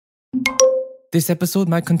This episode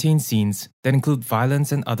might contain scenes that include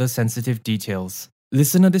violence and other sensitive details.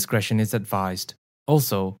 Listener discretion is advised.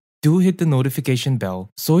 Also, do hit the notification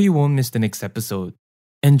bell so you won't miss the next episode.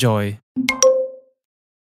 Enjoy!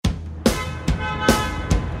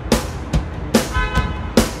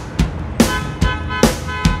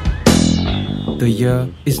 The year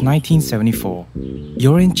is 1974.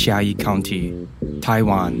 You're in Chiayi County,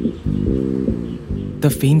 Taiwan. The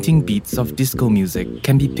fainting beats of disco music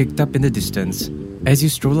can be picked up in the distance as you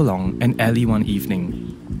stroll along an alley one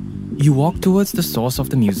evening. You walk towards the source of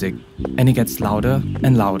the music and it gets louder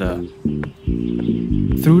and louder.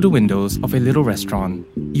 Through the windows of a little restaurant,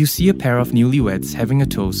 you see a pair of newlyweds having a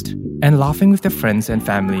toast and laughing with their friends and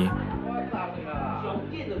family.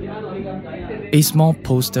 A small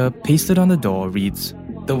poster pasted on the door reads,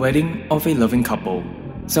 "The wedding of a loving couple,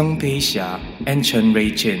 Chen and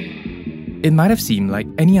Chen." It might have seemed like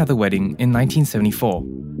any other wedding in 1974,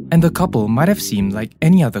 and the couple might have seemed like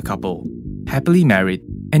any other couple, happily married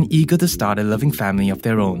and eager to start a loving family of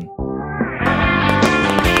their own.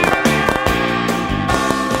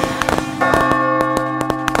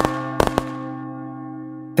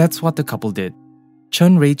 That's what the couple did.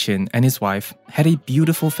 Chen and his wife had a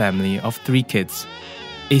beautiful family of 3 kids,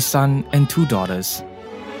 a son and 2 daughters.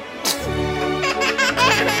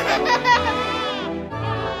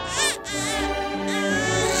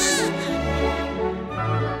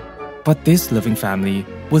 But this loving family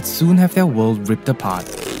would soon have their world ripped apart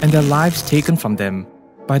and their lives taken from them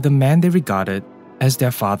by the man they regarded as their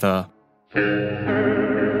father.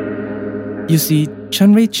 You see,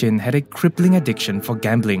 Chen had a crippling addiction for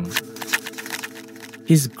gambling.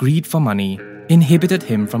 His greed for money inhibited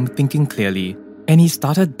him from thinking clearly, and he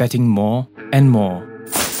started betting more and more.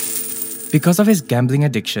 Because of his gambling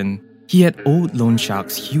addiction, he had owed loan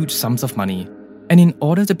sharks huge sums of money, and in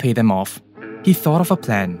order to pay them off, he thought of a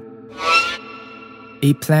plan.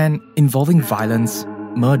 A plan involving violence,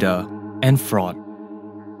 murder, and fraud.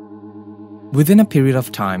 Within a period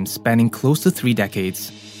of time spanning close to 3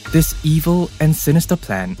 decades, this evil and sinister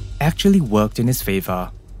plan actually worked in his favor,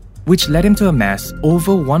 which led him to amass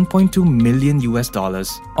over $1.2 million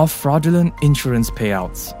of fraudulent insurance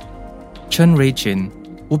payouts. Chen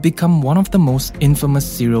would become one of the most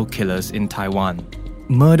infamous serial killers in Taiwan,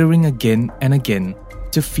 murdering again and again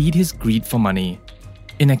to feed his greed for money,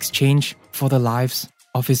 in exchange for the lives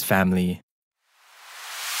of his family.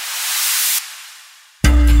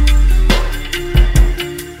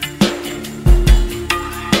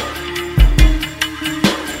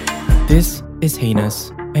 This is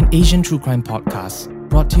Heinous, an Asian true crime podcast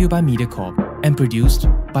brought to you by MediaCorp and produced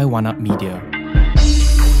by One Up Media.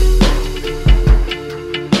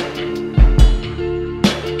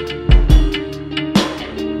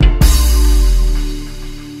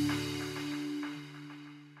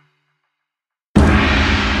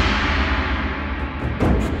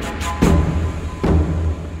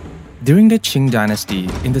 During the Qing dynasty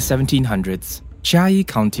in the 1700s, Chiayi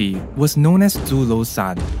County was known as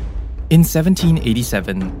Zuluo-san. In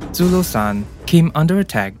 1787, Zuluo-san came under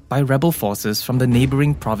attack by rebel forces from the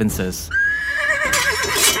neighboring provinces.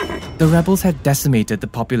 The rebels had decimated the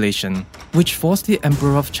population, which forced the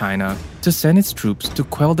Emperor of China to send its troops to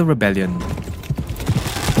quell the rebellion.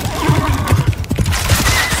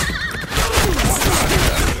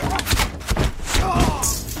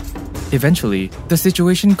 Eventually, the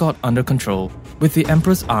situation got under control, with the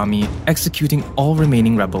Emperor's army executing all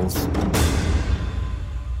remaining rebels.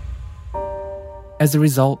 As a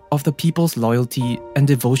result of the people's loyalty and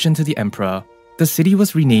devotion to the Emperor, the city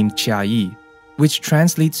was renamed Chiayi, which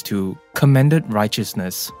translates to Commended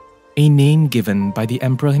Righteousness, a name given by the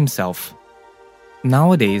Emperor himself.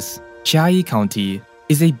 Nowadays, Chiayi County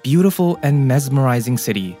is a beautiful and mesmerizing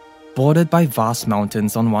city, bordered by vast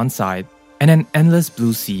mountains on one side and an endless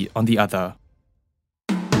blue sea on the other.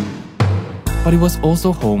 But it was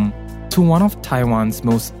also home to one of Taiwan's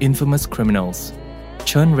most infamous criminals,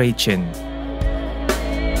 Chen.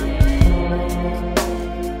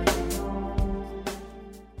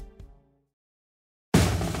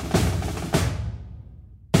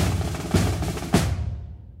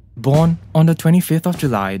 Born on the 25th of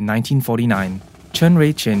July 1949,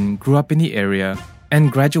 Chen grew up in the area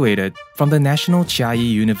and graduated from the National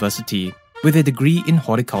Chiayi University with a degree in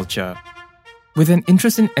horticulture. With an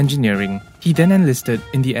interest in engineering, he then enlisted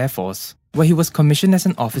in the Air Force, where he was commissioned as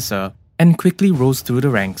an officer and quickly rose through the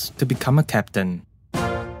ranks to become a captain.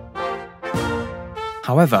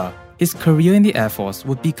 However, his career in the Air Force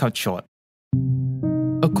would be cut short.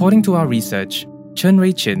 According to our research,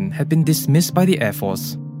 Chen had been dismissed by the Air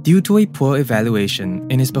Force due to a poor evaluation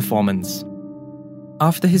in his performance.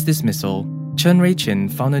 After his dismissal, Chen Chen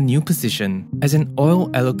found a new position as an oil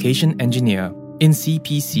allocation engineer in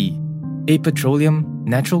CPC, a petroleum,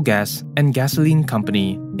 natural gas, and gasoline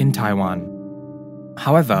company in Taiwan.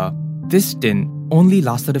 However, this stint only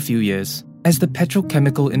lasted a few years as the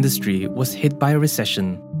petrochemical industry was hit by a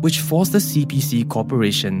recession which forced the CPC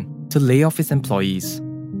corporation to lay off its employees.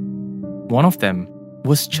 One of them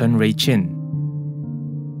was Chen Chen.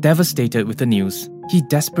 Devastated with the news, he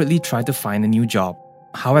desperately tried to find a new job.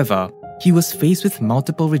 However, he was faced with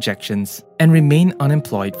multiple rejections and remained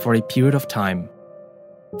unemployed for a period of time.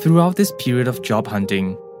 Throughout this period of job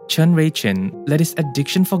hunting, Chen let his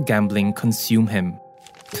addiction for gambling consume him,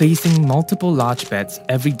 placing multiple large bets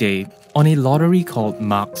every day on a lottery called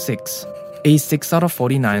Mark 6, a 6 out of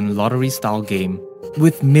 49 lottery-style game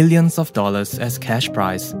with millions of dollars as cash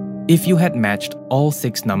prize if you had matched all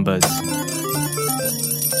 6 numbers.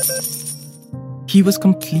 He was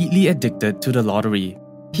completely addicted to the lottery.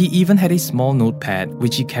 He even had a small notepad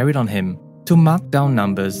which he carried on him to mark down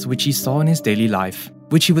numbers which he saw in his daily life,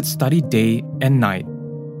 which he would study day and night.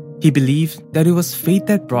 He believed that it was fate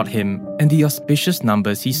that brought him and the auspicious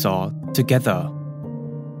numbers he saw together.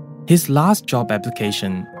 His last job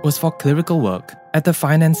application was for clerical work at the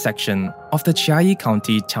finance section of the Chiayi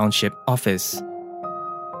County Township Office.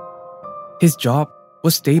 His job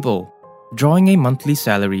was stable, drawing a monthly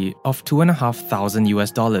salary of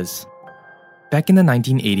 $2,500. Back in the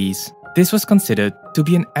 1980s, this was considered to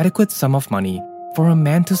be an adequate sum of money for a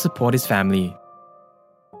man to support his family.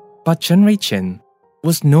 But Chen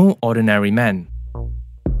was no ordinary man.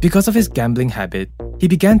 Because of his gambling habit, he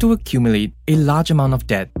began to accumulate a large amount of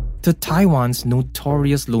debt to Taiwan's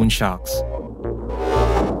notorious loan sharks.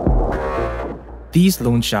 These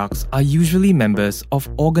loan sharks are usually members of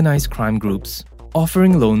organized crime groups,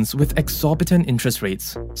 offering loans with exorbitant interest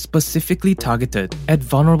rates, specifically targeted at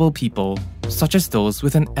vulnerable people, such as those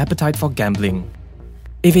with an appetite for gambling.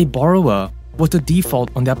 If a borrower were to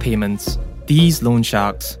default on their payments, these loan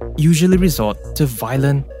sharks usually resort to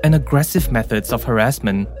violent and aggressive methods of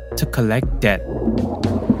harassment to collect debt.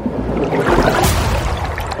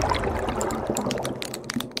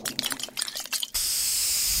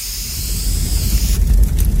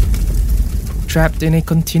 Trapped in a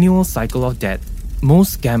continual cycle of debt,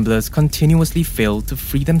 most gamblers continuously fail to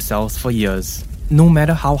free themselves for years, no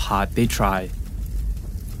matter how hard they try.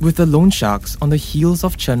 With the loan sharks on the heels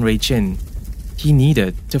of Chen he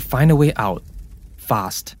needed to find a way out,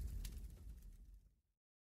 fast.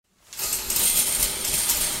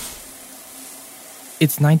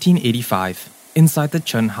 It's 1985, inside the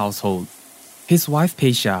Chen household. His wife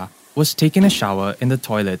Peisha was taking a shower in the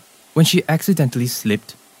toilet when she accidentally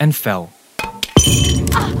slipped and fell.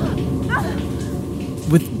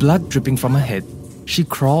 With blood dripping from her head, she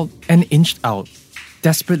crawled and inched out,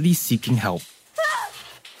 desperately seeking help.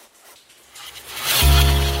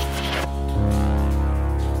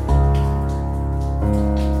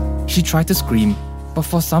 She tried to scream, but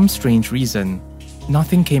for some strange reason,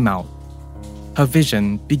 nothing came out. Her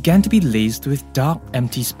vision began to be laced with dark,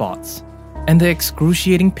 empty spots, and the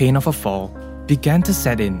excruciating pain of a fall began to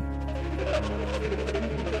set in.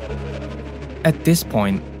 At this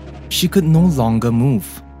point, she could no longer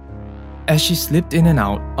move. As she slipped in and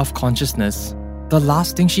out of consciousness, the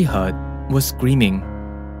last thing she heard was screaming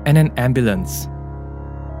and an ambulance.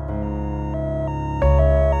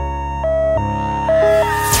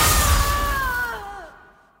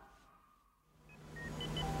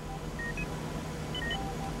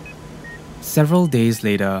 Several days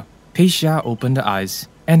later, Peisha opened her eyes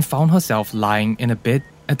and found herself lying in a bed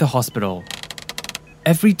at the hospital.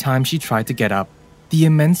 Every time she tried to get up, the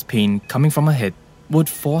immense pain coming from her head would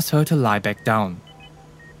force her to lie back down.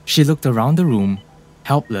 She looked around the room,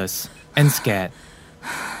 helpless and scared.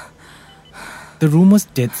 The room was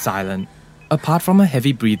dead silent, apart from her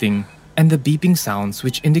heavy breathing and the beeping sounds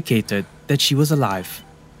which indicated that she was alive.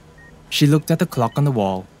 She looked at the clock on the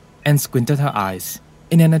wall and squinted her eyes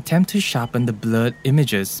in an attempt to sharpen the blurred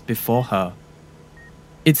images before her.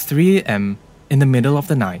 It's 3 a.m. in the middle of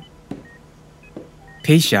the night.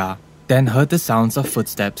 Peisha then heard the sounds of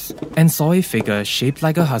footsteps and saw a figure shaped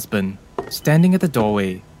like her husband standing at the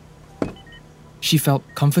doorway. She felt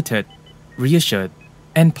comforted, reassured,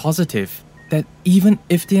 and positive that even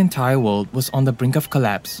if the entire world was on the brink of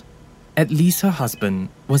collapse, at least her husband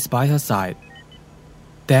was by her side.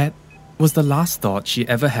 That was the last thought she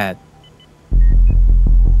ever had.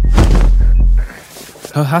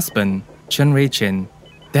 Her husband, Chen,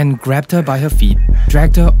 then grabbed her by her feet,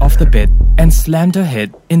 dragged her off the bed, and slammed her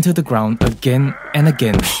head into the ground again and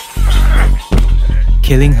again,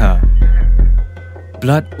 killing her.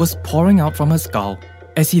 Blood was pouring out from her skull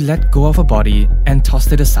as he let go of her body and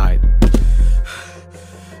tossed it aside.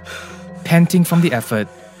 Panting from the effort,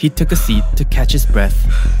 he took a seat to catch his breath.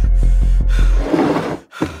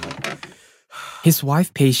 His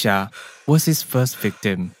wife Peisha was his first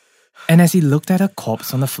victim, and as he looked at her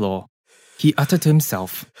corpse on the floor, he uttered to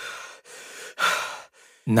himself,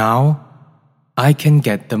 "Now, I can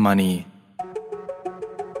get the money."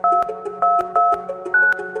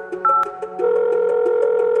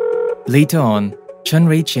 Later on, Chen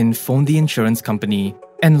Rei-chin phoned the insurance company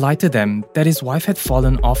and lied to them that his wife had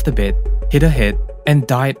fallen off the bed, hit her head, and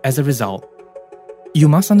died as a result. You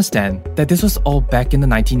must understand that this was all back in the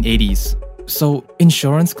 1980s, so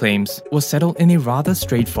insurance claims were settled in a rather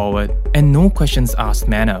straightforward and no questions asked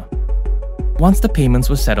manner. Once the payments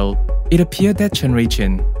were settled, it appeared that Chen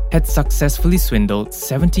Rei-chin had successfully swindled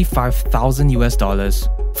 $75,000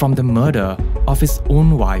 from the murder of his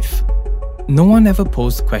own wife. No one ever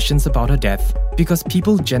posed questions about her death because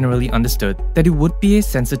people generally understood that it would be a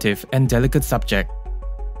sensitive and delicate subject.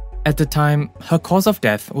 At the time, her cause of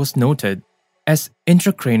death was noted as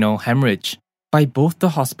intracranial hemorrhage by both the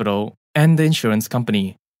hospital and the insurance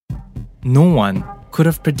company. No one could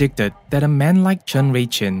have predicted that a man like Chen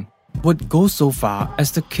Rei-chin would go so far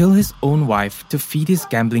as to kill his own wife to feed his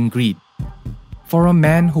gambling greed. For a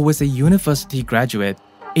man who was a university graduate,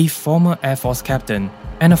 a former Air Force captain,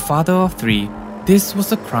 and a father of 3, this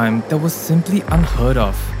was a crime that was simply unheard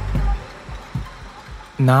of.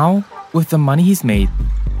 Now, with the money he's made,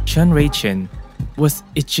 Chen Rei-chin was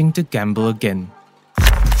itching to gamble again.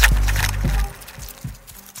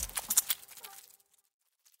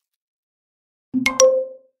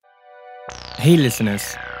 Hey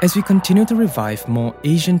listeners, as we continue to revive more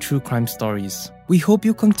Asian true crime stories, we hope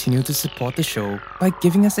you continue to support the show by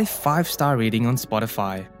giving us a 5-star rating on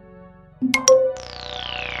Spotify.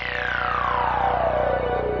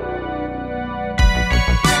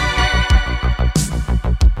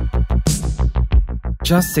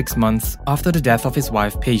 Just 6 months after the death of his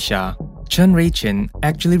wife Peisha, Chen Rei-chin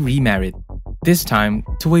actually remarried, this time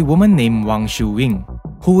to a woman named Wang Shu-wing,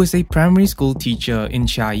 who was a primary school teacher in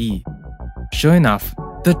Chiayi. Sure enough,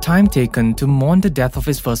 the time taken to mourn the death of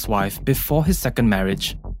his first wife before his second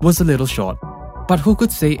marriage was a little short, but who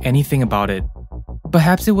could say anything about it?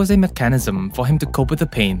 Perhaps it was a mechanism for him to cope with the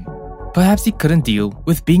pain. Perhaps he couldn't deal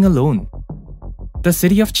with being alone. The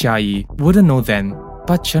city of Chiayi wouldn't know then,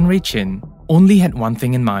 but Chen Rei-chin only had one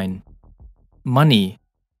thing in mind: money.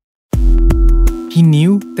 He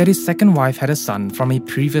knew that his second wife had a son from a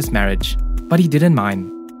previous marriage, but he didn't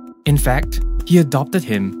mind. In fact, he adopted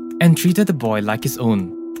him and treated the boy like his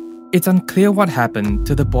own. It's unclear what happened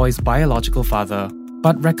to the boy's biological father,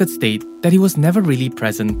 but records state that he was never really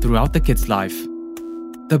present throughout the kid's life.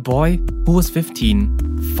 The boy, who was 15,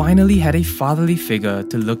 finally had a fatherly figure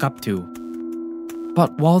to look up to.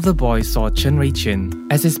 But while the boy saw Chen Rei-chin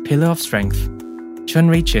as his pillar of strength, Chen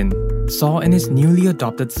Rei-chin saw in his newly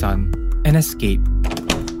adopted son an escape.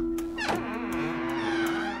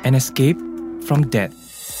 An escape from death.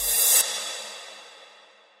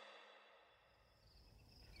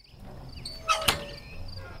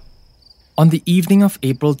 On the evening of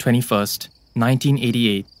April 21st,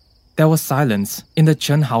 1988, there was silence in the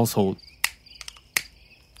Chen household.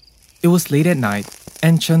 It was late at night,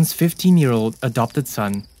 and Chen's 15-year-old adopted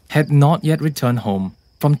son had not yet returned home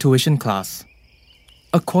from tuition class.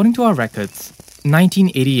 According to our records,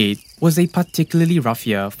 1988 was a particularly rough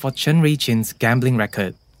year for Chen Rei-chin's gambling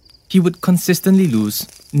record. He would consistently lose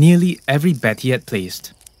nearly every bet he had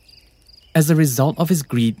placed. As a result of his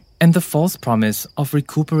greed and the false promise of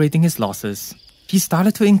recuperating his losses, he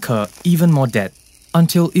started to incur even more debt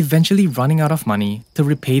until eventually running out of money to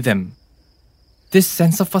repay them. This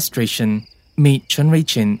sense of frustration made Chen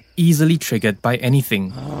Rei-chin easily triggered by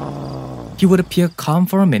anything. He would appear calm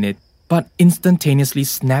for a minute, but instantaneously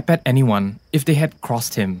snap at anyone if they had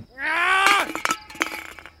crossed him.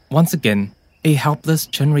 Once again, a helpless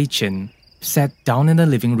Chen Rei-chin sat down in the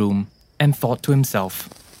living room and thought to himself,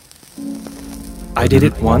 "I did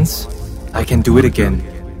it once, I can do it again.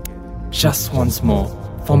 Just once more,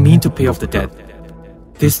 for me to pay off the debt.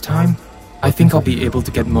 This time, I think I'll be able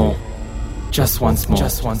to get more. Just once more,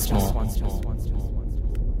 just once more."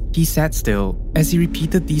 He sat still as he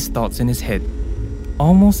repeated these thoughts in his head,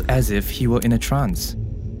 almost as if he were in a trance.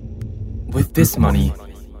 With this money,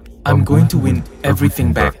 I'm going to win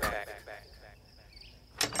everything back.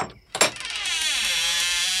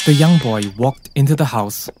 The young boy walked into the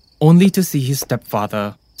house only to see his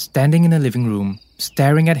stepfather standing in the living room,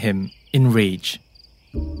 staring at him in rage.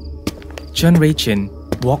 Chen Rei-chin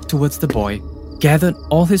walked towards the boy, gathered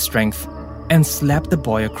all his strength, and slapped the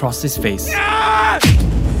boy across his face.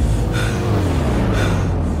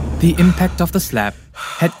 The impact of the slap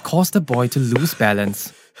had caused the boy to lose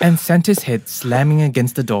balance and sent his head slamming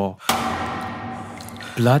against the door.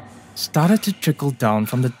 Blood started to trickle down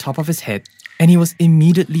from the top of his head, and he was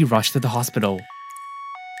immediately rushed to the hospital.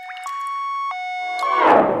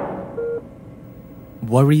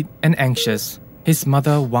 Worried and anxious, his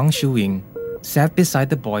mother Wang Shuying sat beside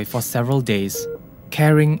the boy for several days,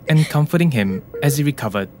 caring and comforting him as he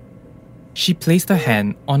recovered. She placed her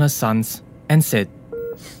hand on her son's and said,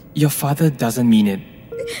 "Your father doesn't mean it.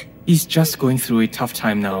 He's just going through a tough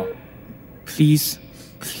time now. Please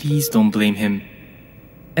don't blame him."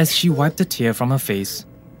 As she wiped a tear from her face,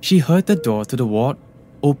 she heard the door to the ward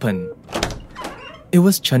open. It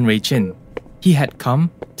was Chen Rei-chin. He had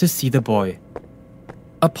come to see the boy.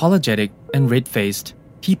 Apologetic and red-faced,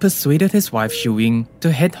 he persuaded his wife Shu-ying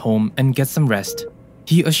to head home and get some rest.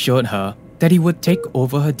 He assured her that he would take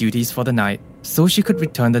over her duties for the night so she could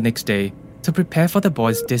return the next day to prepare for the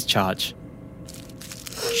boy's discharge.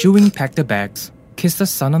 Shu-ying packed her bags, kissed her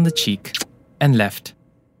son on the cheek, and left.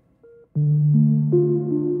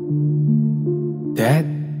 "Dad,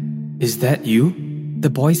 is that you?" the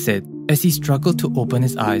boy said as he struggled to open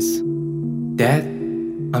his eyes. "Dad,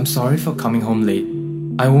 I'm sorry for coming home late.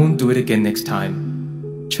 I won't do it again next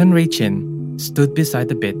time." Chen Rei-chin stood beside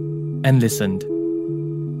the bed and listened.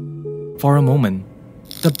 For a moment,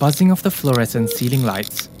 the buzzing of the fluorescent ceiling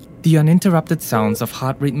lights, the uninterrupted sounds of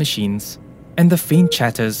heart rate machines, and the faint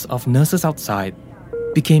chatters of nurses outside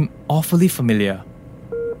became awfully familiar.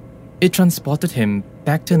 It transported him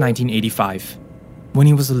back to 1985, when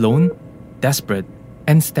he was alone, desperate,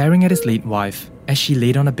 and staring at his late wife as she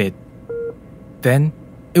laid on a bed. Then,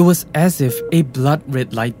 it was as if a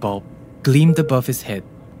blood-red light bulb gleamed above his head.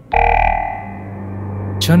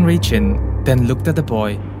 Chen Rei-chin then looked at the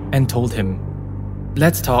boy and told him,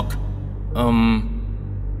 "Let's talk.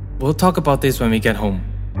 We'll talk about this when we get home."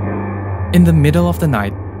 In the middle of the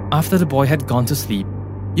night, after the boy had gone to sleep,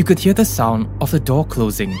 you could hear the sound of the door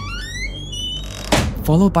closing,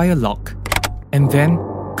 followed by a lock, and then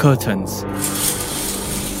curtains.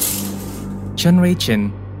 Chen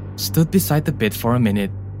Rei-chin stood beside the bed for a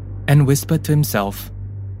minute and whispered to himself,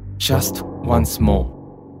 "Just once more.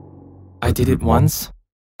 I did it once,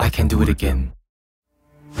 I can do it again."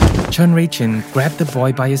 Chen Rei-chin grabbed the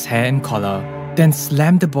boy by his hair and collar, then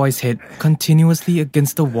slammed the boy's head continuously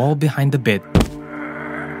against the wall behind the bed.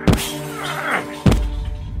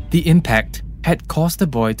 The impact had caused the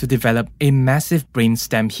boy to develop a massive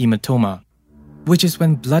brainstem hematoma, which is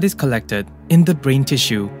when blood is collected in the brain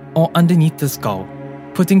tissue or underneath the skull,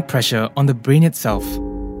 putting pressure on the brain itself.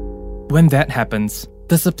 When that happens,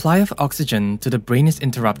 the supply of oxygen to the brain is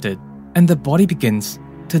interrupted and the body begins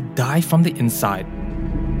to die from the inside.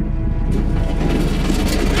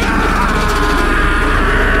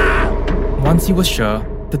 Once he was sure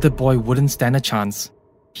that the boy wouldn't stand a chance,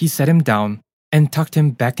 he set him down and tucked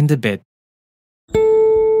him back into bed.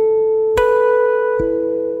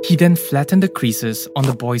 He then flattened the creases on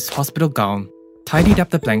the boy's hospital gown, tidied up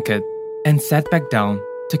the blanket, and sat back down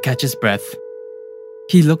to catch his breath.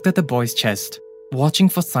 He looked at the boy's chest, watching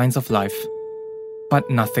for signs of life. But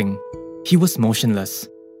nothing. He was motionless.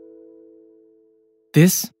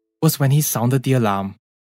 This was when he sounded the alarm.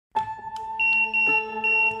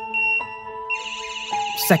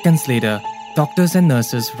 Seconds later, doctors and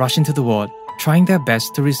nurses rushed into the ward, trying their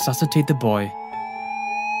best to resuscitate the boy.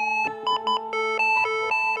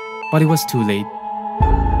 But it was too late.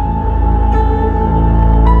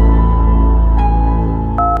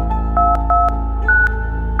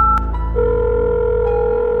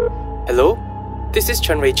 Hello? This is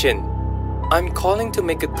Chen Rei-chin. I'm calling to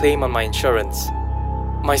make a claim on my insurance.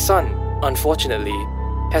 My son, unfortunately,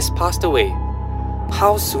 has passed away.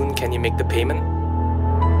 How soon can you make the payment?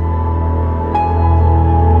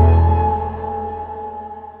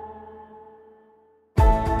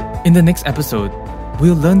 In the next episode,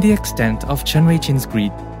 we'll learn the extent of Chen Rei-chin's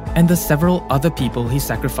greed and the several other people he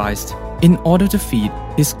sacrificed in order to feed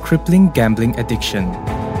his crippling gambling addiction.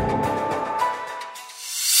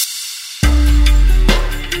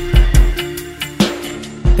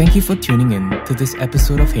 Thank you for tuning in to this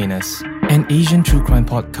episode of Heinous, an Asian true crime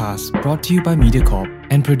podcast brought to you by MediaCorp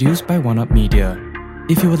and produced by One Up Media.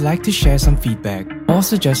 If you would like to share some feedback or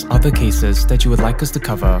suggest other cases that you would like us to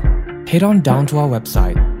cover, head on down to our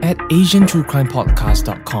website at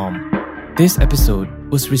asiantruecrimepodcast.com. This episode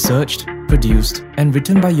was researched, produced, and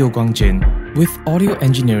written by Yo Guang Jin, with audio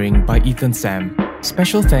engineering by Ethan Sam.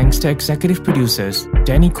 Special thanks to executive producers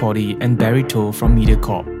Danny Cordy and Barry Toh from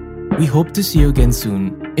MediaCorp. We hope to see you again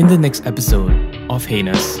soon in the next episode of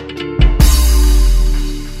Heinous.